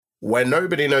Where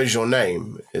Nobody Knows Your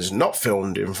Name is not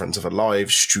filmed in front of a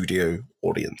live studio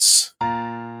audience.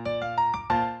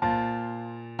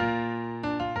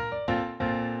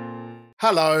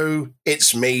 Hello,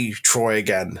 it's me, Troy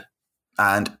again.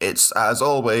 And it's, as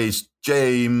always,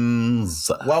 James.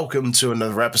 Welcome to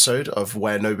another episode of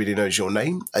Where Nobody Knows Your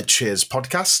Name, a Cheers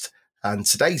podcast. And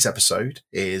today's episode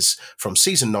is from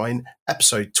Season 9,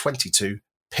 Episode 22,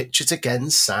 Pitch It Again,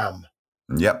 Sam.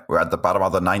 Yep, we're at the bottom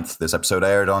of the ninth. This episode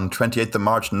aired on 28th of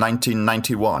March,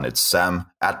 1991. It's Sam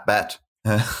at bat.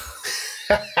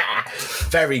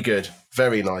 Very good.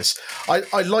 Very nice. I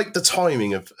like the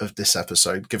timing of this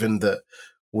episode, given that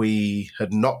we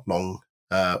had not long,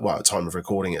 at time of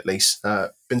recording at least,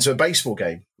 been to a baseball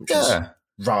game, which is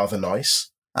rather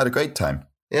nice. I had a great time.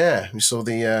 Yeah, we saw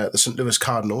the St. Louis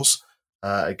Cardinals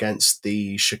against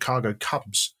the Chicago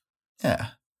Cubs.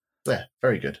 Yeah. Yeah,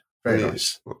 very good. Very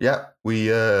nice. Yeah, we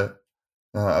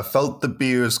felt the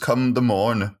beers come the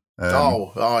morn.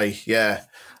 Yeah.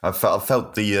 I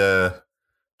felt the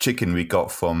chicken we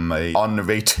got from a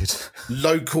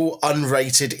local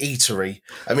unrated eatery.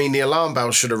 I mean, the alarm bell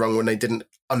should have rung when they didn't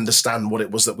understand what it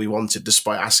was that we wanted,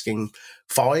 despite asking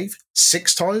 5,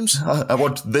 6 times. I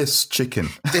want this chicken.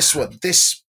 This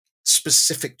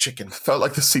specific chicken. Felt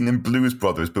like the scene in Blues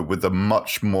Brothers, but with a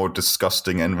much more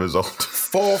disgusting end result.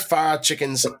 4 fried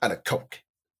chickens and a Coke.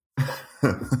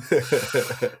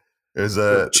 It was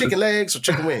chicken legs or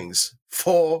chicken wings.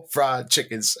 4 fried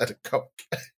chickens and a Coke.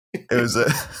 This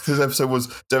episode was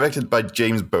directed by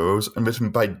James Burrows and written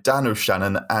by Dan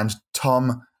O'Shannon and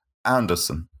Tom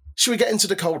Anderson. Should we get into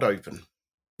the cold open?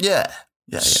 Yeah.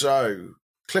 So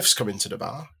Cliff's come into the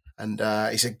bar. And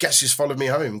he said, guess who's followed me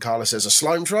home? Carla says, a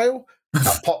slime trail?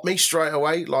 That popped me straight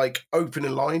away, like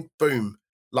opening line, boom,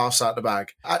 laughs out the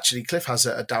bag. Actually, Cliff has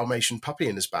a Dalmatian puppy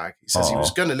in his bag. He says he was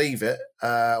going to leave it,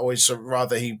 or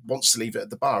rather he wants to leave it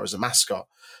at the bar as a mascot.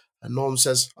 And Norm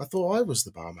says, I thought I was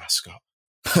the bar mascot.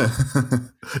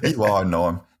 You are,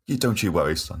 Norm. Don't you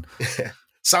worry, son.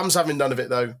 Sam's having none of it,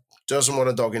 though. Doesn't want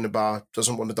a dog in the bar,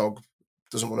 doesn't want a dog,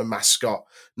 doesn't want a mascot,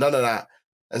 none of that.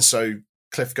 And so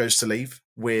Cliff goes to leave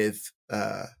with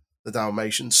the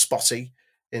Dalmatian, Spotty,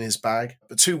 in his bag.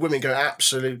 But 2 women go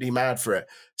absolutely mad for it.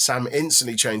 Sam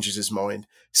instantly changes his mind,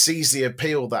 sees the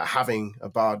appeal that having a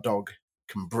bar dog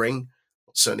can bring,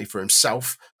 certainly for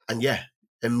himself, and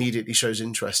immediately shows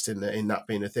interest in that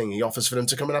being a thing. He offers for them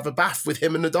to come and have a bath with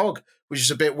him and the dog, which is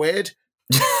a bit weird.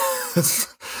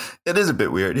 It is a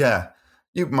bit weird, yeah.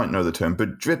 You might know the term,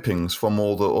 but drippings from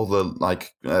all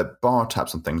the bar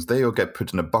taps and things, they all get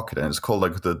put in a bucket, and it's called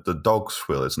like the dog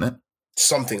swill, isn't it?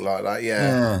 Something like that,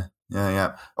 yeah.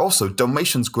 Yeah. Also,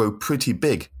 Dalmatians grow pretty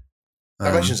big.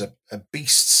 Dalmatians are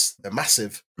beasts. They're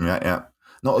massive. Yeah.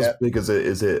 Not as big as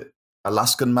it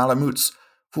Alaskan Malamutes.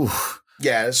 Whew.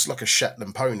 Yeah, it's like a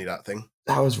Shetland pony, that thing.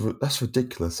 That's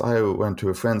ridiculous. I went to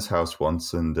a friend's house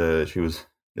once, and she was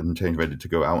getting changed, ready to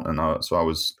go out, and so I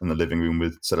was in the living room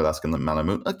with said Alaskan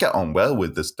Malamute. I get on well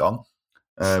with this dog,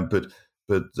 but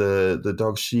the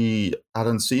dog, she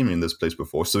hadn't seen me in this place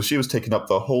before, so she was taking up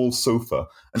the whole sofa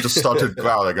and just started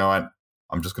growling. I went,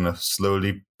 I'm just gonna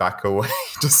slowly back away,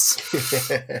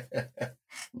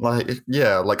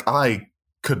 like I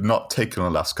could not take an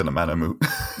Alaskan Malamute.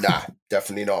 Nah,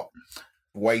 definitely not.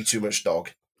 Way too much dog.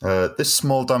 This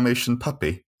small Dalmatian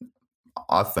puppy,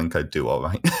 I think I'd do all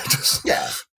right. Yeah.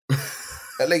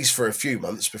 At least for a few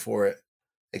months before it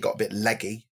got a bit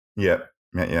leggy. Yeah.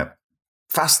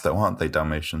 Fast though, aren't they,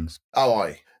 Dalmatians? Oh,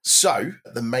 aye. So,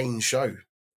 the main show.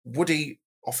 Woody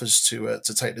offers to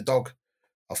take the dog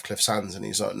off Cliff's hands, and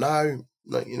he's like, no,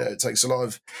 it takes a lot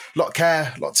of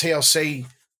care, a lot of TLC,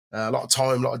 a lot of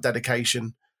time, a lot of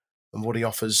dedication. And Woody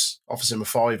offers him a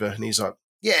 $5, and he's like,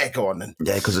 yeah, go on then.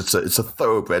 Yeah, because it's a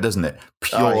thoroughbred, isn't it?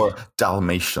 Pure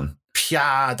Dalmatian.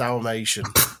 Pure Dalmatian.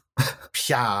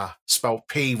 Pure, spelled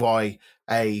Pyaaar.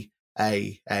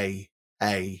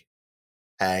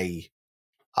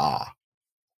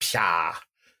 Pure.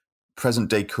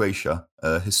 Present-day Croatia,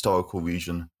 a historical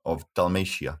region of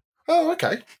Dalmatia. Oh,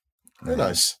 okay. Very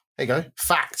nice. There you go.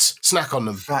 Facts. Snack on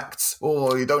them. Facts.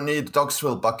 Oh, you don't need a dog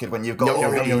swill bucket when you've got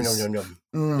all these.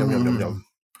 Yum.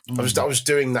 I was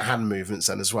doing the hand movements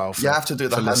then as well. You have to do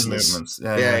the hand movements.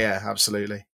 Yeah,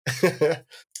 absolutely.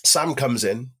 Sam comes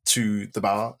in to the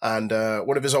bar, and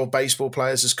one of his old baseball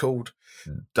players is called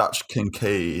Dutch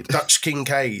Kincaid. Dutch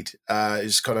Kincaid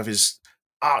is kind of his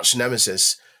arch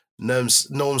nemesis. Norm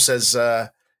says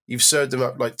you've served him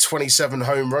up like 27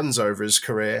 home runs over his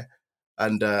career,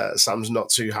 and Sam's not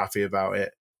too happy about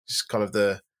it. It's kind of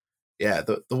the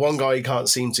one guy he can't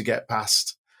seem to get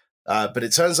past. But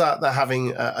it turns out they're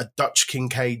having a Dutch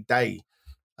Kincaid day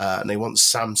and they want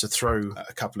Sam to throw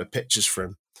a couple of pitches for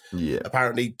him. Yeah.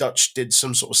 Apparently, Dutch did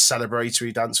some sort of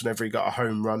celebratory dance whenever he got a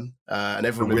home run, and The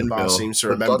everyone in the bar windmill. seems to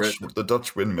remember it. The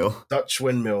Dutch windmill. Dutch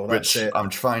windmill, that's Which it. I'm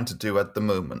trying to do at the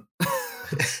moment.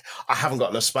 I haven't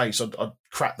got enough space. I'd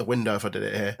crack the window if I did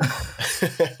it here.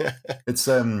 It's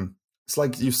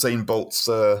like Usain Bolt's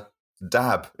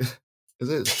dab, is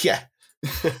it? Yeah.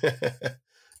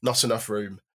 Not enough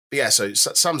room. But yeah, so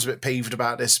Sam's a bit peeved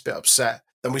about this, a bit upset.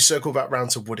 Then we circle back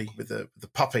round to Woody with the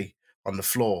puppy on the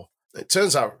floor. It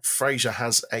turns out Fraser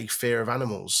has a fear of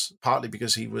animals, partly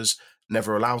because he was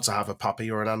never allowed to have a puppy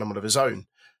or an animal of his own.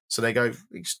 So they go,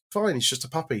 he's fine, he's just a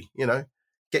puppy,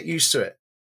 get used to it.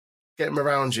 Get him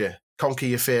around you, conquer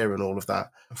your fear and all of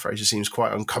that. And Fraser seems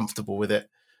quite uncomfortable with it.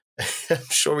 I'm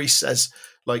sure he says,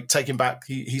 like, take him back.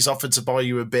 He's offered to buy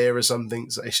you a beer or something.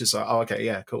 So it's just like, oh, okay,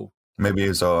 yeah, cool. Maybe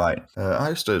he's all right. I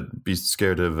used to be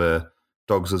scared of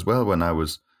dogs as well when I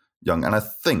was young. And I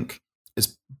think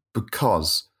it's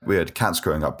because we had cats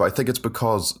growing up, but I think it's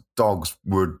because dogs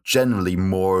were generally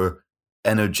more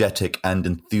energetic and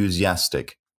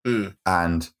enthusiastic.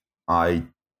 And I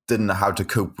didn't know how to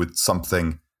cope with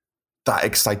something that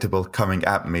excitable coming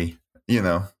at me.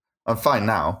 I'm fine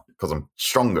now because I'm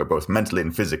stronger both mentally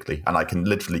and physically, and I can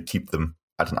literally keep them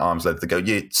at an arm's length to go,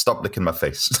 yeah, stop licking my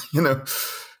face.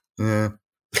 Yeah.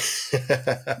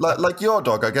 like your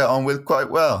dog I get on with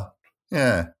quite well.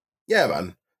 Yeah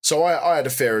man. So I had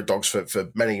a fear of dogs for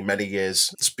many, many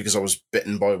years. It's because I was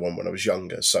bitten by one when I was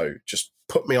younger, so just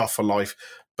put me off for life.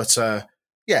 But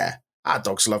our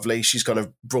dog's lovely. She's kind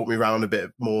of brought me around a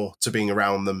bit more to being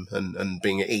around them and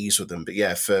being at ease with them. But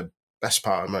yeah, for best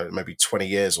part of maybe 20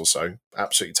 years or so,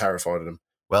 absolutely terrified of them.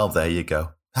 Well, there you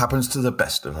go. Happens to the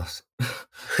best of us.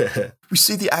 We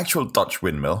see the actual Dutch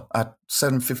windmill at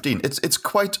 7:15. It's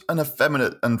quite an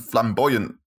effeminate and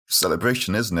flamboyant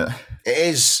celebration, isn't it? It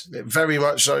is, very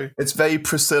much so. It's very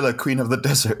Priscilla, Queen of the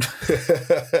Desert.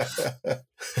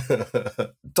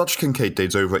 Dutch Kincaid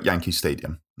dates over at Yankee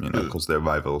Stadium, because they're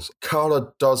rivals.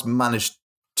 Carla does manage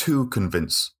to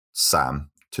convince Sam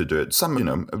to do it.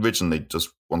 Sam, originally just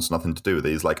wants nothing to do with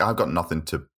it. He's like, I've got nothing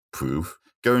to prove.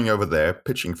 Going over there,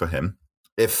 pitching for him.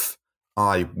 If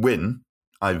I win,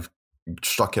 I've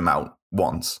struck him out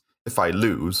once. If I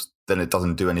lose, then it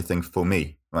doesn't do anything for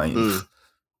me, right?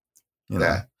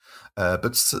 Yeah.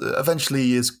 But eventually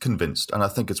he is convinced, and I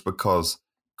think it's because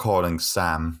calling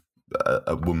Sam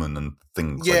a woman and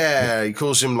things. Yeah, he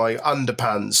calls him like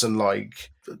underpants and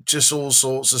like just all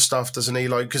sorts of stuff, doesn't he?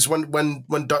 Like, because when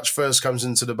Dutch first comes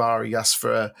into the bar, he asks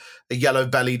for a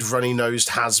yellow-bellied, runny-nosed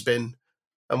has-been.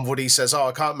 And Woody says,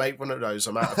 I can't make one of those.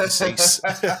 I'm out of decease.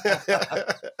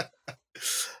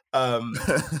 And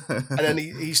then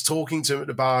he's talking to him at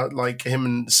the bar, like him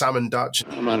and Sam and Dutch.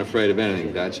 I'm not afraid of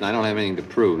anything, Dutch, and I don't have anything to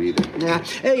prove either. Yeah.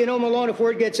 Hey, Malone, if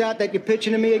word gets out that you're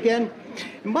pitching to me again,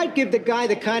 it might give the guy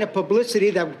the kind of publicity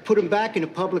that would put him back in the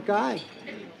public eye.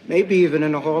 Maybe even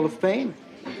in the Hall of Fame.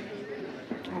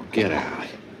 Oh, get out.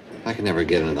 I can never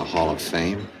get into the Hall of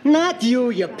Fame. Not you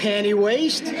panty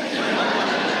waste.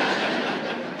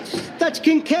 Dutch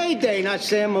Kincaid Day, not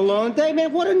Sam Malone Day.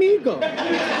 Man, what an ego.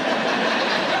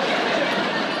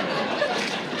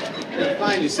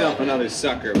 Find yourself another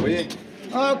sucker, will you?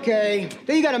 Okay.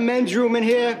 Then you got a men's room in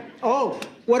here. Oh,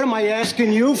 what am I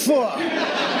asking you for?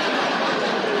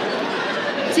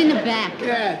 It's in the back.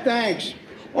 Yeah, thanks.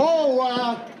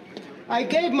 Oh, I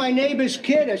gave my neighbor's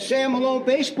kid a Sam Malone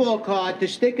baseball card to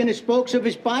stick in the spokes of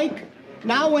his bike.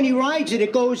 Now when he rides it,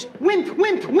 it goes wimp,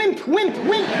 wimp, wimp, wimp,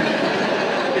 wimp.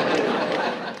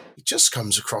 He just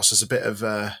comes across as a bit of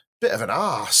an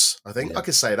arse, I think. Yeah. I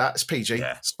could say that. It's PG.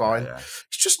 Yeah. It's fine. Yeah.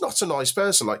 He's just not a nice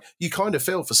person. Like, you kind of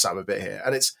feel for Sam a bit here.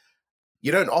 And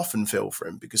you don't often feel for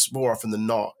him because more often than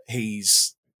not,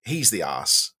 he's the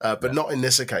arse. But not in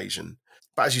this occasion.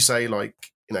 But as you say, like,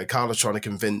 Carla's trying to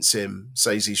convince him,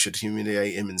 says he should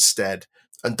humiliate him instead.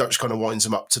 And Dutch kind of winds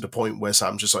him up to the point where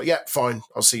Sam's just like, yeah, fine,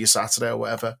 I'll see you Saturday or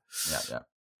whatever. Yeah.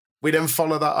 We then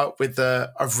follow that up with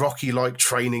a Rocky-like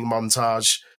training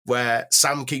montage where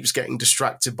Sam keeps getting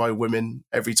distracted by women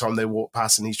every time they walk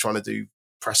past, and he's trying to do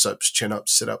press-ups,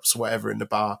 chin-ups, sit-ups, whatever in the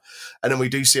bar. And then we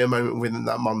do see a moment within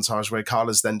that montage where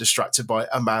Carla's then distracted by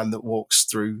a man that walks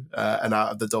through and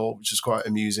out of the door, which is quite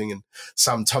amusing. And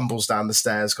Sam tumbles down the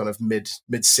stairs kind of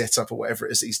mid-sit-up or whatever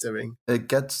it is he's doing. It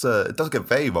does get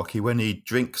very rocky when he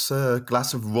drinks a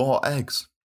glass of raw eggs.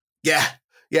 Yeah,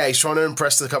 he's trying to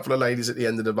impress a couple of ladies at the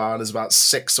end of the bar, and there's about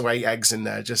 6 or 8 eggs in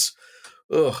there. Just,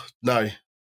 no.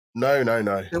 No.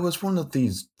 There was one of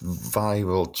these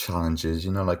viral challenges,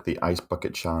 like the ice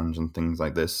bucket challenge and things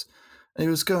like this. And it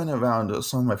was going around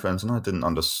some of my friends, and I didn't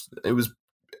understand.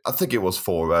 I think it was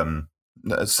for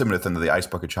a similar thing that the Ice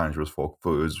Bucket Challenge was for.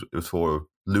 It was for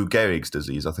Lou Gehrig's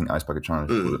disease, I think Ice Bucket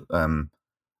Challenge.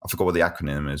 I forgot what the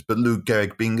acronym is, but Lou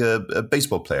Gehrig being a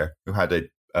baseball player who had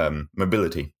a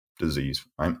mobility disease,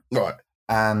 right? Right.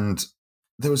 And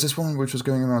there was this one which was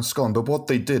going around Scotland, but what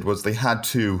they did was they had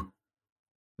to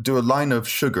do a line of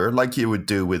sugar, like you would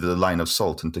do with a line of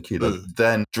salt and tequila,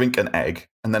 then drink an egg,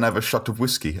 and then have a shot of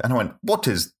whiskey. And I went, what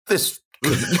is this?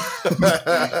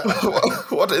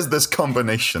 What is this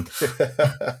combination?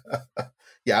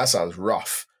 Yeah, that sounds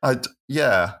rough. I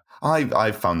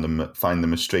find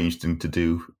them a strange thing to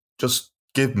do. Just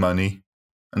give money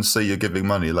and say you're giving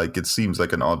money. Like, it seems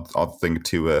like an odd thing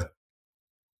to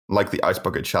like the Ice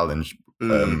Bucket Challenge.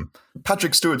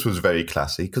 Patrick Stewart's was very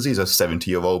classy because he's a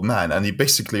 70-year-old man, and he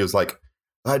basically was like,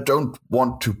 I don't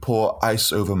want to pour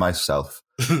ice over myself.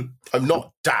 I'm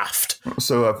not daft.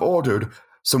 So I've ordered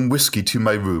some whiskey to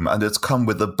my room, and it's come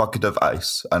with a bucket of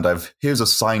ice, and here's a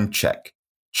signed check.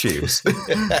 Cheers.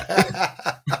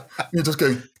 You're just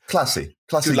going, classy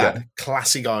guy.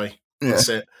 Classy guy. Yeah. That's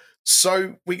it.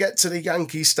 So we get to the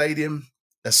Yankee Stadium.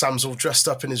 Sam's all dressed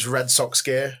up in his Red Sox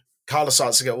gear. Carla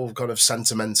starts to get all kind of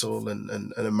sentimental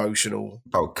and emotional.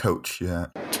 Oh, coach, yeah.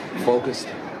 Focused,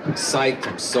 psyched,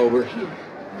 I'm sober.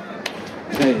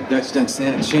 Hey, Dutch doesn't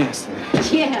stand a chance today.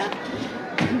 Yeah.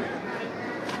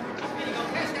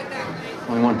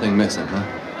 Only one thing missing, huh?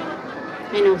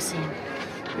 I know, Sam.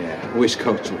 Yeah, I wish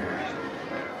Coach were here.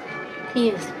 He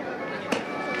is.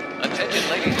 Attention,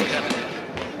 ladies and gentlemen.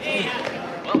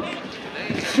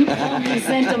 Don't be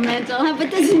sentimental, huh? But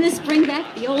doesn't this bring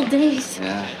back the old days?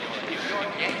 Yeah.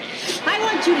 I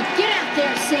want you to get out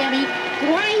there, Sammy,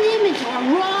 grind him into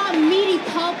a raw, meaty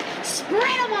pulp,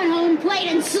 spread him on home plate,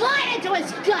 and slide into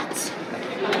his guts.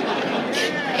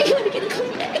 I want to get a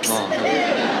Kleenex.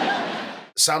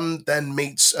 Sam then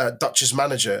meets Dutch's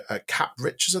manager, Cap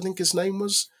Richards, I think his name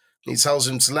was. He tells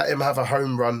him to let him have a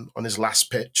home run on his last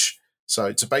pitch.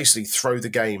 So to basically throw the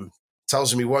game.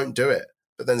 Tells him he won't do it.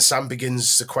 But then Sam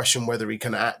begins to question whether he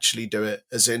can actually do it,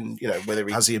 as in, whether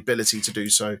he has the ability to do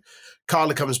so.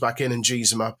 Carla comes back in and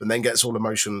G's him up and then gets all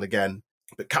emotional again.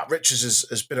 But Cap Richards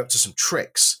has been up to some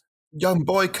tricks. Young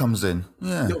boy comes in.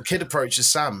 Yeah. Little kid approaches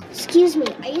Sam. Excuse me,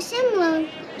 are you Sam Malone?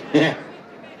 Yeah.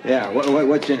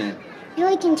 What's your name?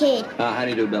 Billy Kincaid. How do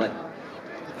you do, Billy?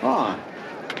 Oh.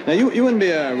 Now, you wouldn't be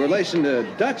a relation to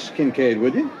Dutch Kincaid,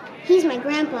 would you? He's my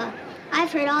grandpa.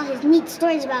 I've heard all his neat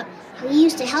stories about how he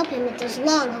used to help him with those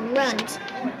long home runs.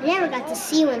 I never got to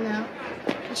see one, though.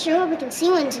 I sure hope we can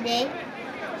see one today.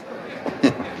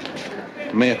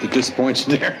 I may have to disappoint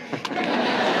you there.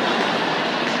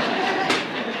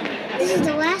 This is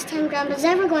the last time Grandpa's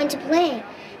ever going to play.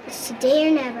 It's today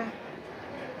or never.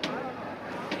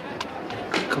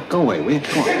 Go away, will you?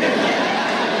 Come on.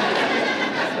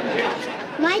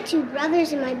 My two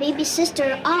brothers and my baby sister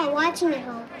are all watching at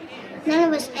home. None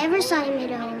of us ever saw him hit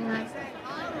a home run.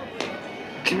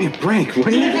 Give me a break,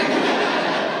 will you?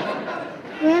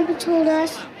 Grandpa told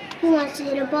us he wants to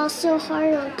hit a ball so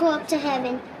hard it'll go up to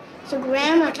heaven, so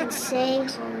Grandma can sing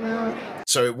hello.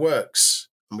 So it works,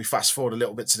 and we fast forward a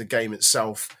little bit to the game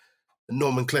itself. And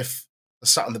Norman Cliff are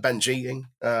sat on the bench eating.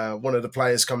 One of the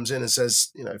players comes in and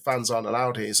says, fans aren't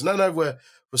allowed here. So no, we're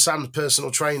Sam's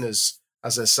personal trainers,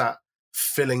 as they're sat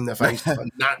filling their face with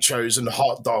nachos and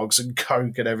hot dogs and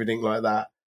Coke and everything like that.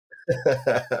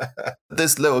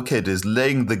 This little kid is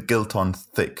laying the guilt on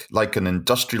thick, like an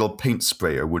industrial paint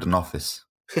sprayer would an office.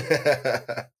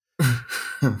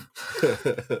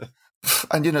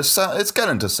 And, it's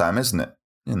getting to Sam, isn't it?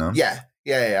 Yeah,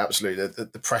 absolutely.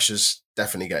 The pressure's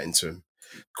definitely getting to him.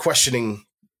 Questioning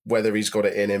whether he's got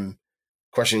it in him,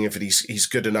 questioning if he's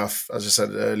good enough. As I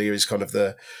said earlier, he's kind of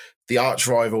the arch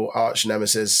rival, arch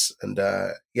nemesis, and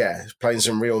playing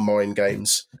some real mind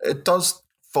games. It does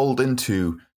fold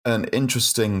into an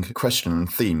interesting question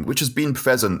and theme, which has been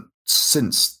present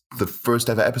since the first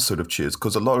ever episode of Cheers,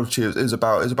 because a lot of Cheers is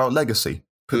about legacy,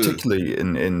 particularly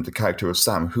in the character of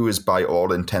Sam, who is by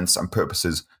all intents and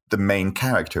purposes the main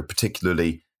character,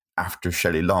 particularly after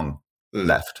Shelley Long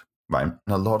left. Right, and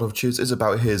a lot of Cheers is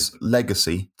about his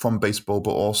legacy from baseball,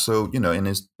 but also in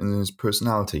his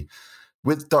personality.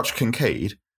 With Dutch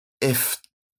Kincaid, if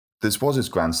this was his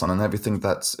grandson and everything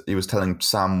that he was telling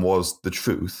Sam was the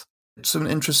truth, it's an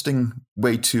interesting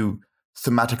way to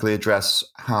thematically address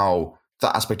how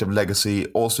that aspect of legacy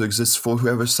also exists for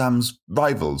whoever Sam's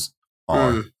rivals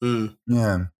are.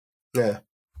 Yeah.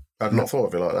 I'd not thought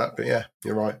of it like that, but yeah,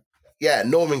 you're right. Yeah,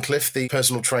 Norman Cliff, the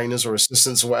personal trainers or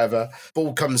assistants or whatever,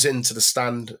 ball comes into the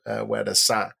stand where they're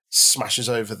sat, smashes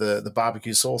over the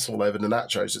barbecue sauce all over the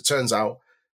nachos. It turns out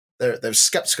they're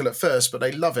skeptical at first, but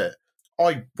they love it.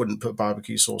 I wouldn't put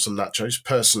barbecue sauce on nachos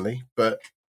personally, but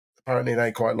apparently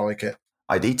they quite like it.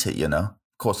 I'd eat it, Of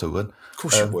course I would. Of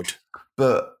course you would.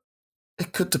 But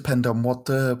it could depend on what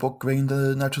grain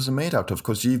the nachos are made out of,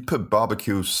 because you put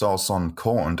barbecue sauce on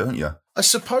corn, don't you? I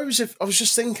suppose if I was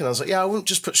just thinking, I was like, yeah, I wouldn't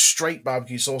just put straight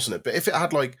barbecue sauce on it. But if it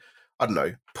had I don't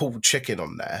know, pulled chicken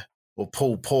on there or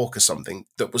pulled pork or something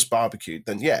that was barbecued,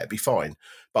 then yeah, it'd be fine.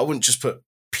 But I wouldn't just put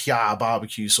pure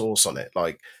barbecue sauce on it.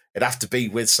 It'd have to be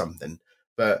with something.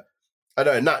 But I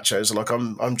know nachos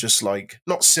are I'm just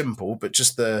not simple, but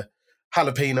just the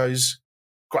jalapenos,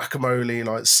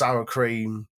 guacamole, sour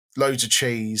cream, loads of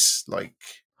cheese, keep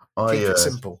it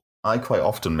simple. I quite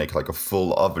often make a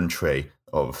full oven tray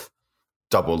of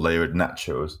double layered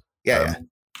nachos. Yeah.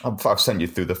 I've sent you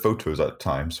through the photos at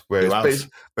times where it's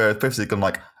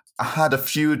basically I had a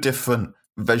few different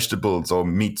vegetables or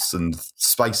meats and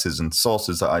spices and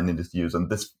sauces that I needed to use, and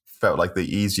this felt like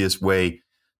the easiest way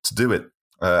to do it.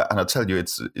 And I'll tell you,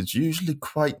 it's usually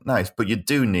quite nice, but you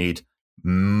do need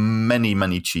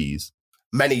many cheese.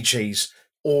 Many cheese.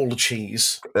 All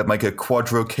cheese. Make a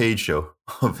quadro caggio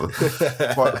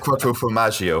quattro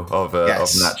formaggio of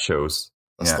nachos.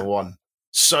 That's the one.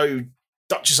 So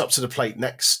Dutch is up to the plate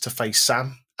next to face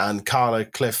Sam, and Carla,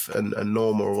 Cliff, and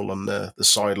Norma are all on the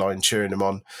sideline cheering him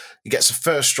on. He gets a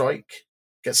first strike,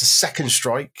 gets a second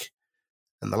strike,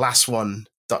 and the last one,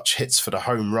 Dutch hits for the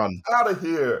home run. Out of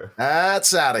here.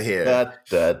 That's out of here.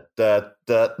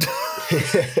 That.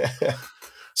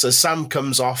 So Sam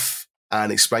comes off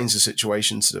and explains the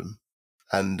situation to them,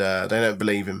 and they don't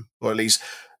believe him, or at least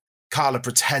Carla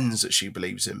pretends that she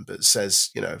believes him, but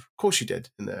says, of course you did,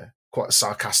 in quite a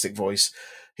sarcastic voice.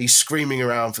 He's screaming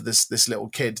around for this little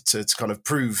kid to kind of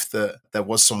prove that there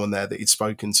was someone there that he'd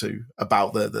spoken to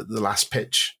about the last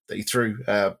pitch that he threw.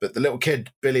 But the little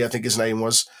kid, Billy, I think his name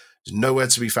was nowhere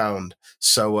to be found.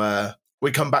 So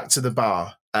we come back to the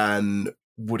bar, and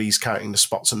Woody's counting the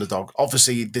spots on the dog.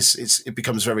 Obviously, it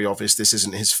becomes very obvious this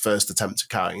isn't his first attempt at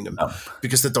counting them,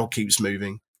 because the dog keeps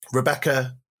moving.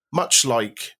 Rebecca, much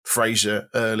like Fraser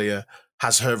earlier,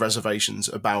 has her reservations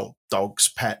about dogs,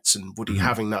 pets, and Woody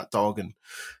having that dog, and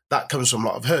that comes from a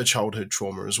lot of her childhood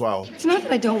trauma as well. It's not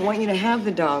that I don't want you to have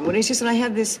the dog, Woody. It's just that I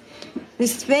have this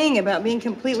thing about being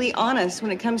completely honest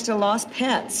when it comes to lost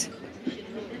pets.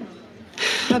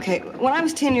 Okay, when I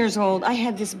was 10 years old, I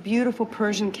had this beautiful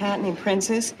Persian cat named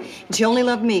Princess, and she only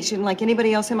loved me. She didn't like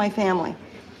anybody else in my family.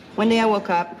 One day I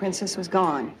woke up, Princess was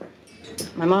gone.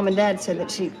 My mom and dad said that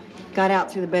she got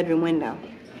out through the bedroom window.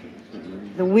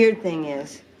 The weird thing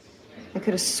is, I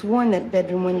could have sworn that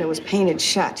bedroom window was painted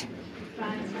shut.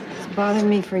 It's bothered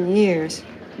me for years.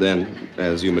 Then,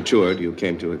 as you matured, you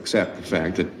came to accept the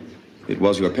fact that it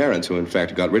was your parents who, in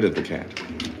fact, got rid of the cat.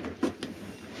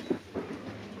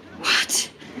 What?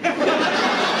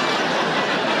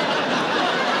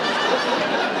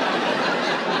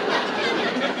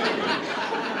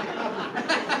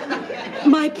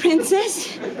 My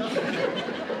princess?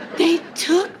 They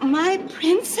took my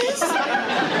princess?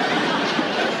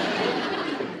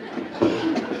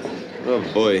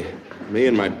 Oh, boy. Me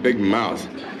and my big mouth.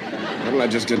 Why don't I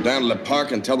just get down to the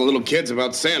park and tell the little kids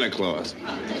about Santa Claus?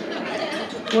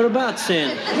 What about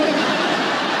Santa?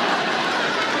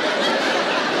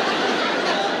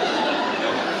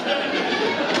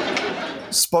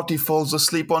 Spotty falls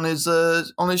asleep on his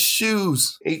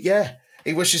shoes.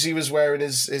 He wishes he was wearing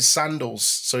his sandals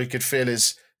so he could feel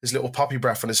his little puppy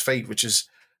breath on his feet, which is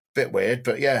a bit weird,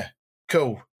 but yeah,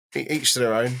 cool. Each to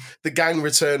their own. The gang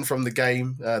return from the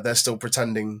game. They're still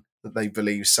pretending that they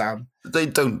believe Sam. They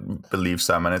don't believe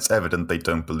Sam, and it's evident they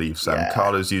don't believe Sam. Yeah.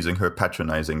 Carla's using her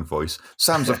patronizing voice.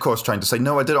 Sam's, of course, trying to say,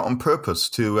 no, I did it on purpose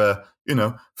to,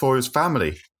 for his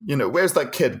family. Where's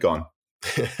that kid gone?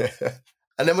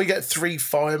 And then we get 3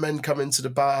 firemen come into the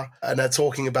bar, and they're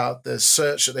talking about the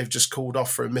search that they've just called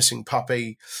off for a missing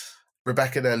puppy.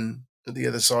 Rebecca then, at the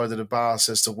other side of the bar,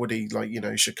 says to Woody,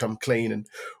 you should come clean. And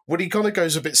Woody kind of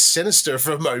goes a bit sinister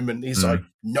for a moment. He's like,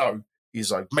 no.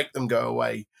 He's like, make them go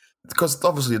away. Because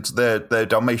obviously it's their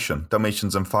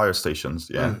Dalmatians and fire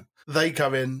stations, yeah. They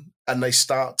come in and they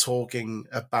start talking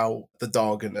about the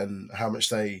dog and how much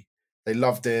they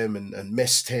loved him and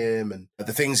missed him and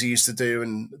the things he used to do,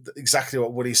 and exactly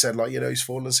what Woody said, he's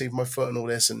fallen asleep with my foot and all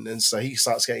this. And so he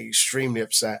starts getting extremely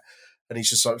upset, and he's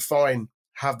just like, fine,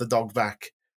 have the dog back.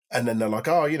 And then they're like,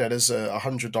 oh, there's a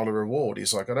 $100 reward.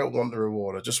 He's like, I don't want the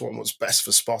reward. I just want what's best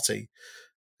for Spotty.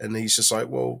 And he's just like,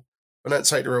 well, I don't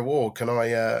take the reward. Can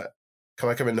I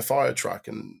come in the fire truck?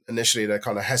 And initially they're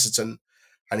kind of hesitant,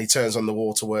 and he turns on the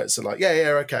water works. They're like,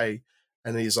 yeah, okay.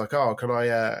 And he's like, oh, can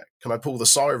I pull the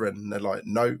siren? And they're like,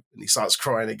 no. And he starts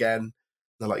crying again. And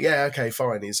they're like, yeah, okay,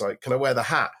 fine. He's like, can I wear the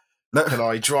hat? No. Can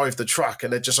I drive the truck?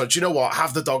 And they're just like, do you know what?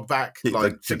 Have the dog back.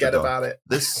 Like, keep forget the dog. about it.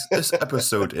 This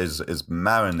episode is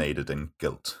marinated in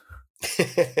guilt.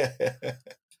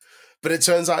 But it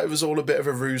turns out it was all a bit of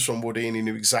a ruse from Woody, and he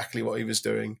knew exactly what he was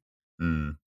doing.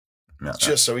 Yeah,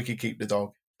 just so he could keep the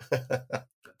dog.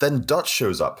 Then Dutch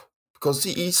shows up because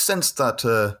he sensed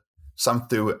that Sam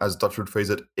threw, as Dutch would phrase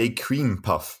it, a cream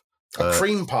puff. A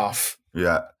cream puff?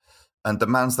 Yeah. And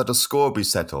demands that a score be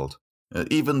settled.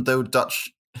 Even though Dutch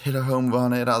hit a home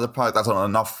run, hit out of the park, that's not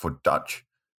enough for Dutch.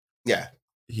 Yeah.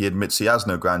 He admits he has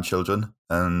no grandchildren,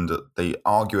 and they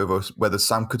argue over whether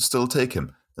Sam could still take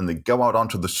him. Then they go out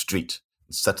onto the street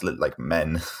and settle it like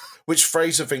men. Which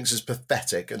Fraser thinks is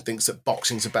pathetic and thinks that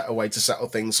boxing's a better way to settle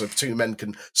things so two men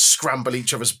can scramble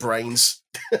each other's brains.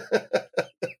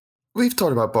 We've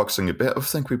talked about boxing a bit. I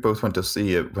think we both went to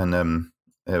see it when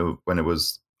it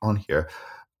was on here.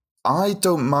 I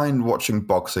don't mind watching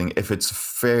boxing if it's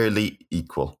fairly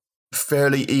equal,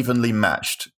 fairly evenly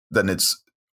matched. Then it's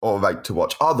all right to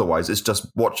watch. Otherwise, it's just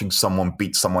watching someone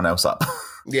beat someone else up.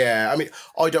 Yeah, I mean,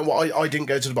 I didn't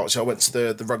go to the boxing. I went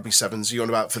to the rugby sevens. You're on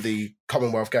about for the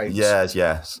Commonwealth Games.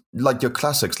 Yes. Like your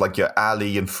classics, like your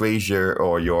Ali and Frazier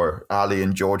or your Ali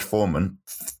and George Foreman.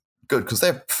 Good, because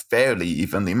they're fairly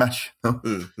evenly matched.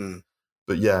 Mm-hmm.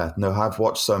 But yeah, no, I've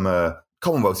watched some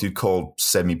Commonwealth you'd call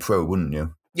semi-pro, wouldn't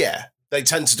you? Yeah, they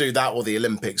tend to do that or the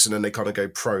Olympics, and then they kind of go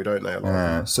pro, don't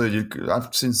they? So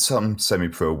I've seen some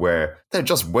semi-pro where they're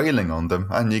just wailing on them,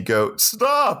 and you go,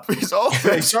 "Stop! He's off!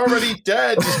 He's already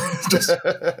dead."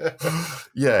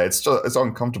 It's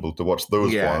uncomfortable to watch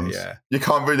those ones. Yeah, you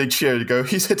can't really cheer. You go,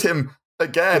 "He's hit him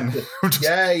again!"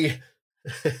 Yay!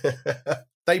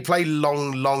 They play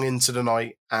long into the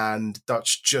night, and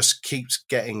Dutch just keeps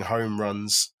getting home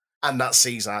runs. And that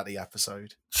sees out the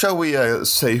episode. Shall we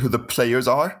say who the players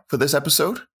are for this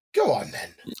episode? Go on,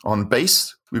 then. On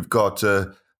base, we've got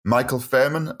Michael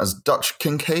Fairman as Dutch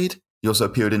Kincaid. He also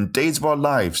appeared in Days of Our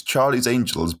Lives, Charlie's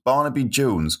Angels, Barnaby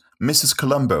Jones, Mrs.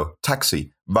 Columbo,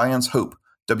 Taxi, Ryan's Hope,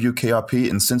 WKRP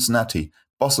in Cincinnati,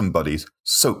 Bosom Buddies,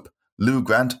 Soap, Lou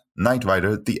Grant, Knight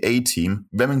Rider, The A-Team,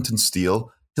 Remington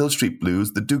Steele, Hill Street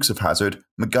Blues, The Dukes of Hazzard,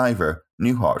 MacGyver,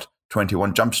 Newhart,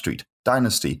 21 Jump Street,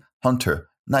 Dynasty, Hunter,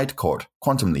 Night Court,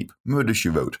 Quantum Leap, Murder, She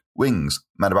Wrote, Wings,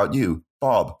 Mad About You,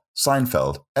 Bob,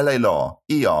 Seinfeld, LA Law,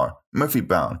 ER, Murphy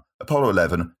Brown, Apollo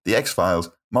 11, The X-Files,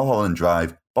 Mulholland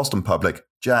Drive, Boston Public,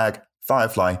 Jag,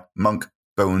 Firefly, Monk,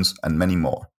 Bones, and many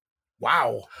more.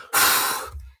 Wow.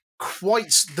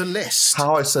 Quite the list.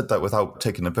 How I said that without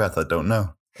taking a breath, I don't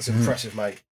know. That's impressive,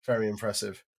 mate. Very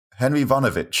impressive. Henry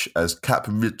Vonovich as Cap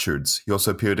Richards. He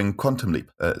also appeared in Quantum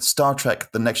Leap, Star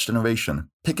Trek The Next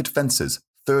Generation, Picket Fences,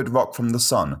 Third Rock from the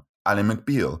Sun, Ally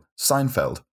McBeal,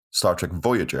 Seinfeld, Star Trek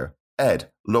Voyager, Ed,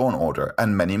 Law and Order,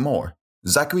 and many more.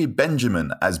 Zachary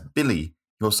Benjamin as Billy.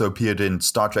 He also appeared in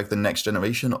Star Trek The Next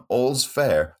Generation, All's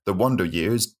Fair, The Wonder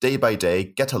Years, Day by Day,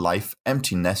 Get a Life,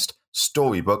 Empty Nest,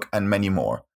 Storybook, and many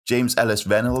more. James Ellis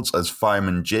Reynolds as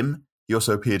Fireman Jim. He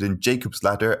also appeared in Jacob's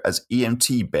Ladder as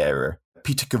EMT Bearer.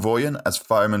 Peter Kavoyan as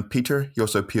Fireman Peter. He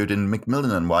also appeared in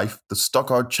Macmillan and Wife, The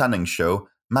Stockard Channing Show,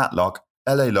 Matlock,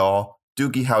 LA Law,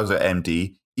 Doogie Howser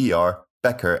MD, ER,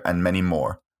 Becker, and many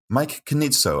more. Mike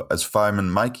Canizzo as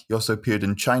Fireman Mike. He also appeared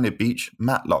in China Beach,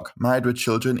 Matlock, Married with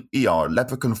Children, ER,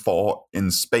 Leprechaun 4, In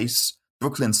Space,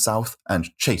 Brooklyn South, and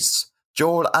Chase.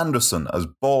 Joel Anderson as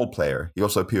Ball Player. He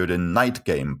also appeared in Night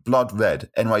Game, Blood Red,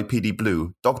 NYPD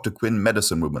Blue, Dr. Quinn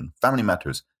Medicine Woman, Family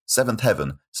Matters, Seventh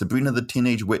Heaven, Sabrina the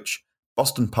Teenage Witch,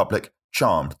 Boston Public,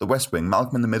 Charmed, The West Wing,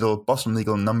 Malcolm in the Middle, Boston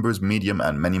Legal, Numbers, Medium,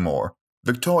 and many more.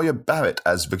 Victoria Barrett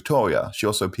as Victoria. She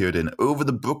also appeared in Over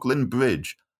the Brooklyn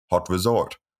Bridge, Hot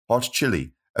Resort, Hot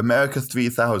Chili, America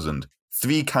 3000,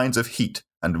 Three Kinds of Heat,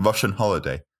 and Russian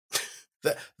Holiday.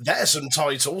 There's some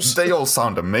titles. They all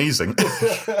sound amazing.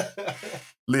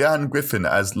 Leanne Griffin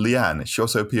as Leanne. She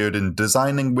also appeared in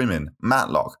Designing Women,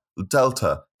 Matlock,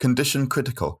 Delta, Condition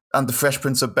Critical, and The Fresh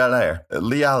Prince of Bel-Air.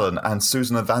 Lee Allen and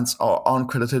Susan Vance are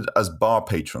uncredited as bar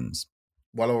patrons.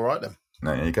 Well, all right then.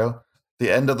 There you go.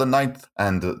 The end of the ninth,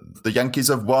 and the Yankees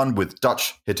have won with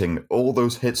Dutch hitting all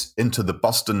those hits into the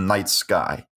Boston night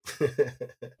sky.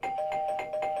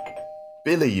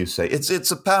 Billy, you say?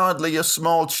 It's apparently a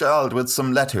small child with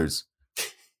some letters.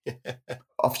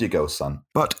 Off you go, son.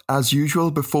 But as usual,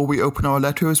 before we open our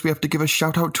letters, we have to give a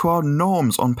shout out to our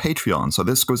norms on Patreon. So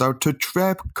this goes out to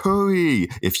Treb Curry.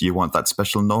 If you want that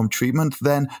special norm treatment,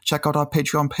 then check out our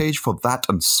Patreon page for that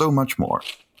and so much more.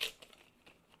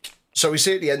 So we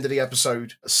see at the end of the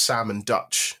episode, Sam and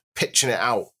Dutch pitching it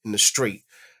out in the street.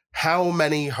 How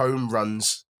many home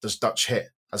runs does Dutch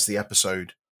hit as the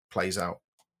episode plays out?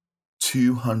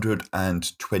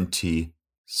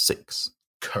 226.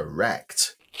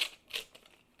 Correct.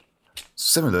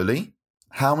 Similarly,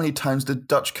 how many times did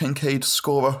Dutch Kincaid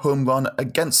score a home run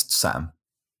against Sam?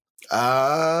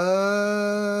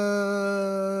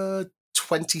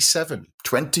 27.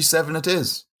 27 it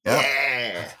is.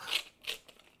 Yeah.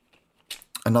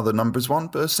 Another numbers one,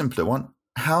 but a simpler one.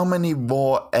 How many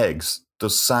raw eggs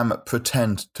does Sam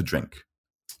pretend to drink?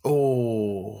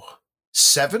 Oh,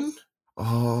 7?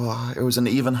 Oh, it was an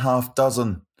even half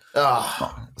dozen.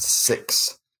 Ah.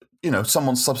 6.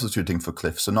 Someone's substituting for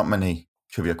Cliff, so not many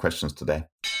trivia questions today.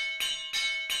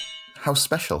 How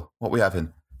special? What we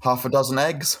having? Half a dozen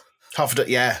eggs?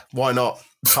 Yeah, why not?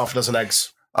 Half a dozen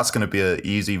eggs. That's going to be an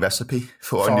easy recipe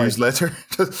for our newsletter.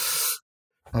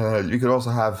 You could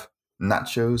also have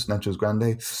nachos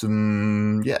grande,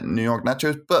 some, New York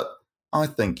nachos, but I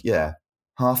think,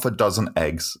 half a dozen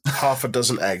eggs. Half a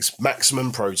dozen eggs,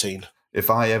 maximum protein. If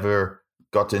I ever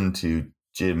got into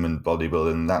gym and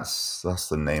bodybuilding, that's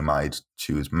the name I'd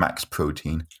choose, Max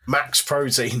Protein. Max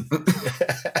Protein.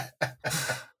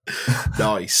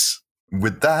 Nice.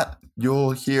 With that,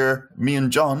 you'll hear me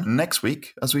and John next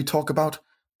week as we talk about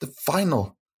the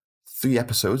final 3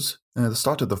 episodes, the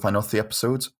start of the final 3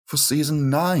 episodes for season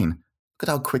 9. Look at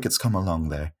how quick it's come along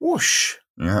there. Whoosh.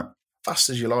 Yeah. Fast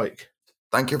as you like.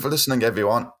 Thank you for listening,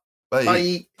 everyone.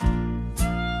 Bye. Bye.